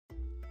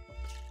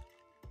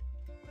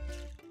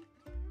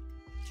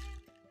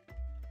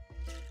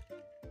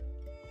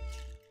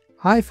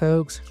Hi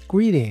folks,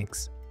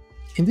 greetings!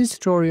 In this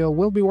tutorial,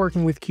 we'll be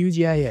working with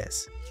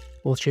QGIS.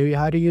 We'll show you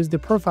how to use the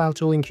profile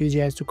tool in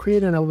QGIS to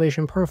create an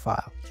elevation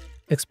profile.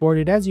 Export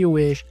it as you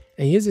wish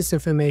and use this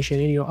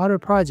information in your other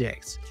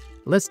projects.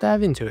 Let's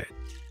dive into it.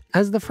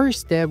 As the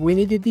first step, we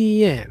need a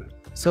DEM,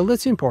 so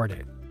let's import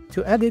it.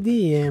 To add the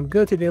DEM,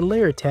 go to the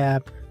Layer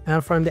tab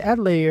and from the Add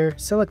Layer,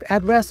 select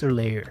Add Raster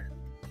Layer.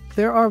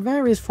 There are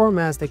various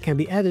formats that can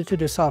be added to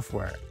the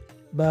software.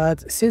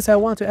 But since I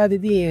want to add a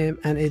DEM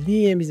and a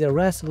DEM is a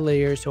raster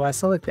layer, so I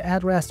select the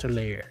Add Raster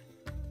Layer.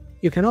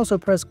 You can also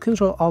press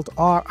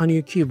Ctrl-Alt-R on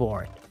your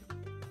keyboard.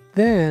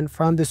 Then,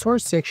 from the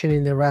source section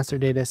in the raster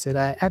dataset,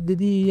 I add the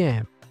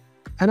DEM,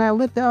 and I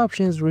let the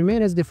options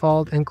remain as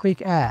default and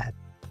click Add.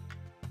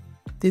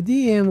 The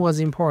DEM was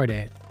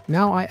imported.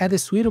 Now I add a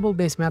suitable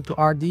base map to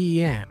our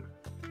DEM.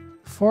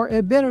 For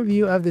a better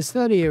view of the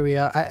study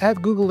area, I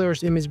add Google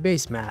Earth image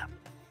base map.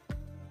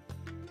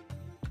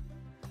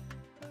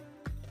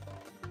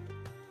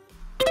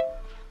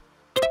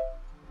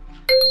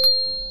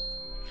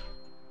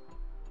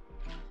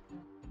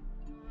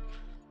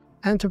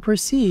 And to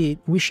proceed,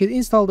 we should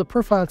install the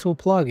Profile Tool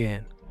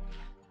plugin.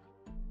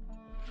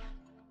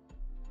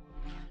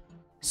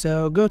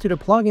 So go to the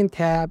Plugin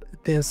tab,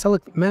 then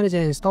select Manage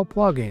and Install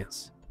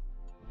Plugins.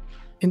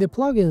 In the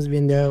Plugins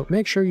window,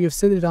 make sure you've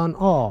set it on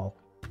All.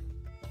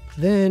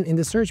 Then in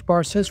the search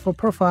bar, search for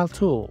Profile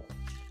Tool.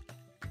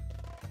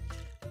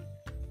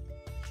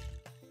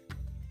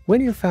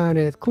 When you found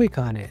it, click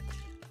on it.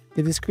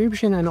 The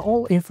description and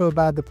all info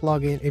about the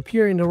plugin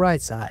appear in the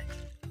right side.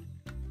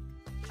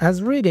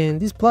 As written,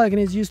 this plugin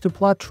is used to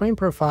plot terrain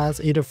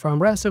profiles either from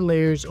raster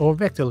layers or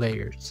vector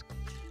layers.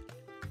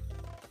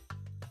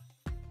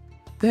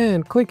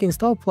 Then click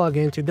Install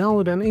Plugin to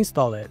download and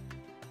install it.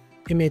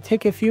 It may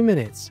take a few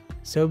minutes,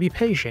 so be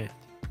patient.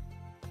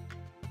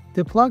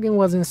 The plugin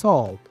was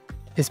installed.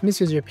 Its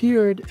message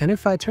appeared, and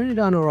if I turn it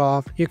on or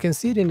off, you can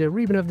see it in the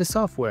ribbon of the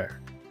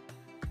software.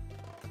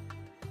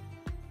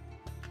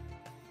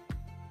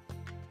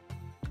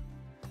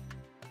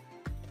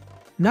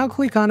 Now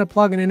click on the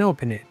plugin and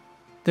open it.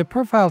 The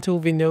Profile Tool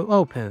window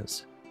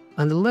opens.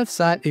 On the left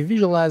side, it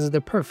visualizes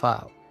the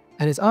profile,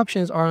 and its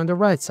options are on the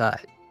right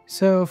side.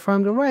 So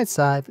from the right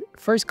side,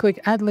 first click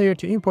Add Layer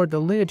to import the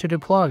layer to the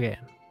plugin.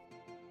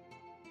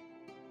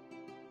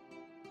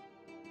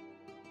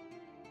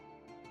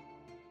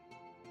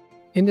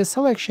 In the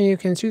selection, you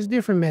can choose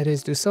different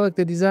methods to select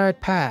the desired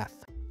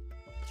path.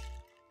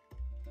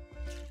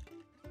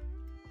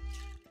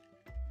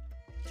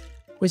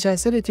 Which I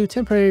set it to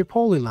temporary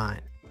polyline,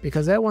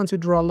 because I want to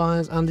draw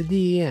lines on the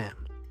DEM.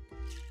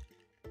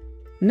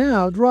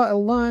 Now draw a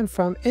line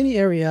from any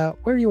area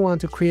where you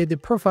want to create the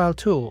profile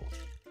tool,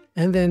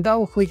 and then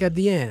double click at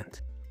the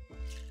end.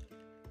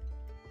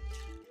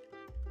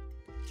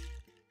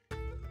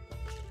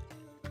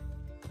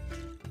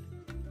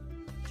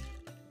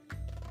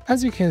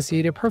 As you can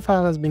see, the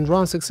profile has been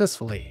drawn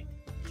successfully.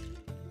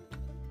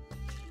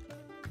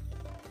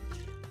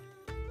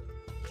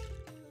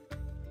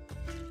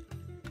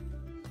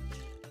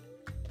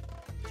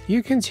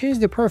 You can change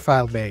the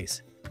profile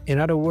base. In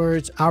other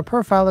words, our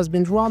profile has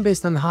been drawn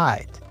based on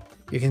height.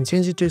 You can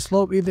change it to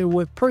slope either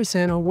with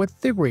percent or with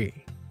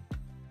degree.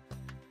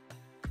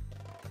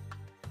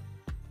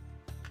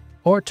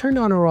 Or turn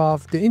on or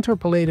off the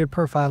interpolated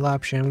profile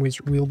option,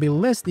 which will be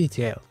less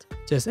detailed,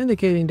 just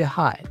indicating the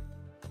height.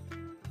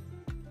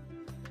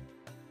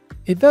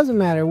 It doesn't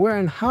matter where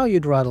and how you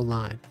draw the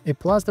line, it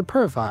plots the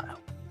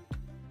profile.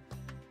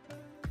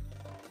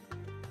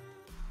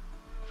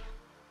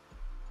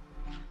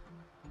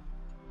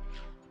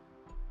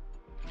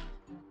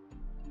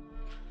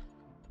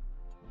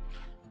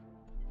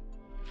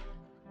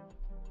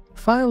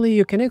 Finally,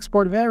 you can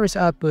export various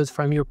outputs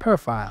from your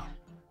profile.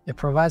 It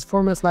provides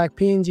formats like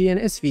PNG and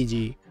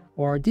SVG,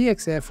 or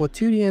DXF for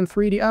 2D and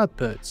 3D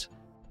outputs.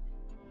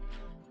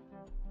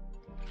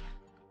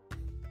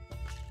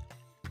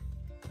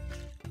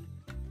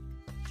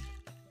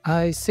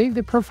 I saved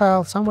the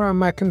profile somewhere on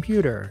my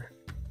computer.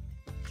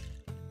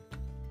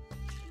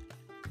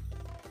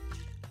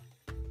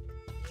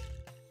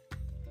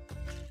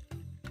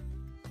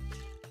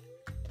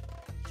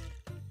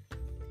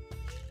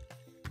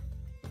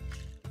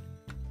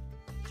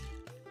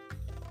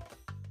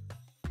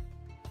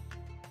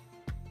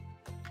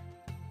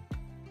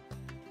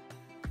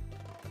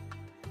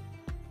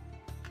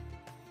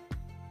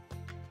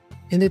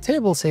 In the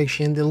table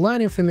section, the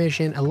line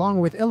information along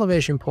with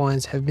elevation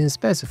points have been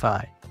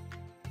specified.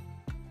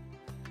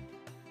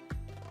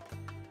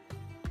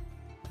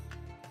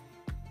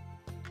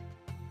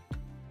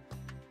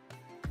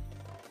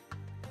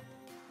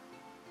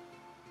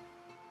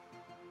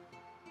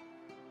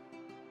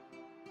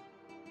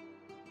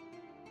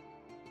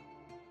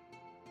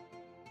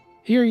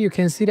 Here you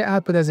can see the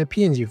output as a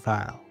PNG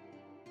file.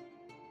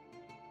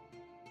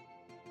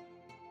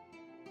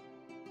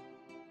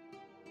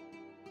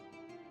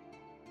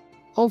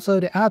 Also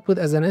the output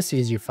as an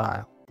SVG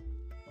file.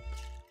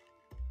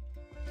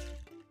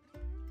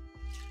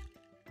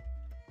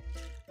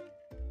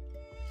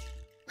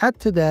 Add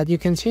to that, you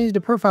can change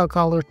the profile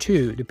color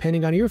too,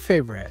 depending on your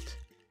favorite.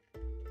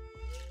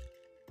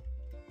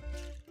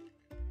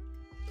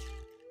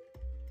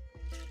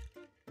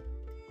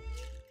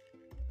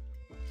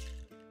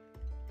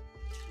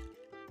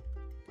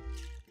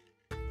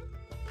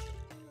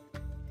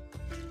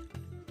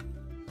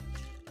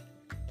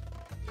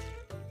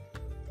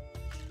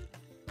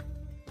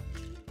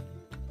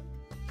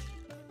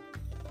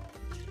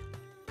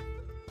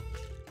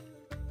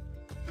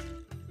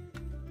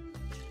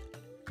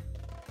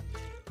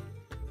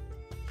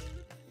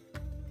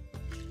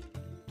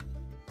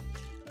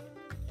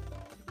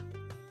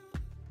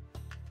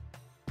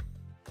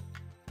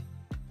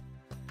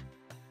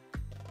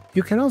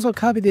 You can also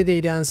copy the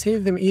data and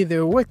save them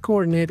either with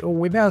coordinate or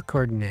without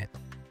coordinate.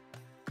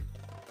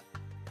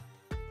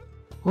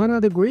 One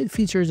of the great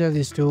features of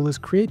this tool is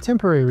Create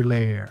Temporary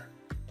Layer,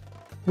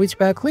 which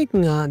by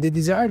clicking on the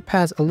desired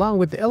path along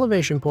with the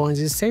elevation points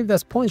is saved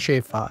as point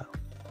shapefile.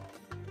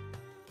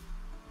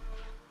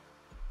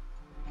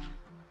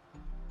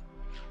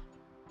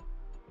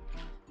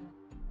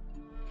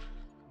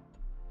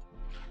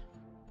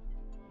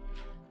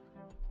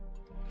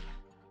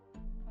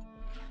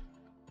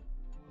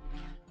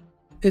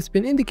 It's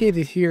been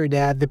indicated here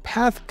that the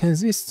path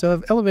consists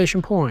of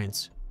elevation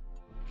points.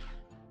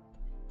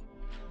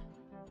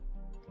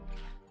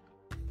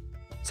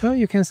 So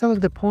you can select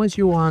the points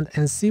you want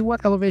and see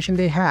what elevation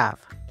they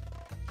have.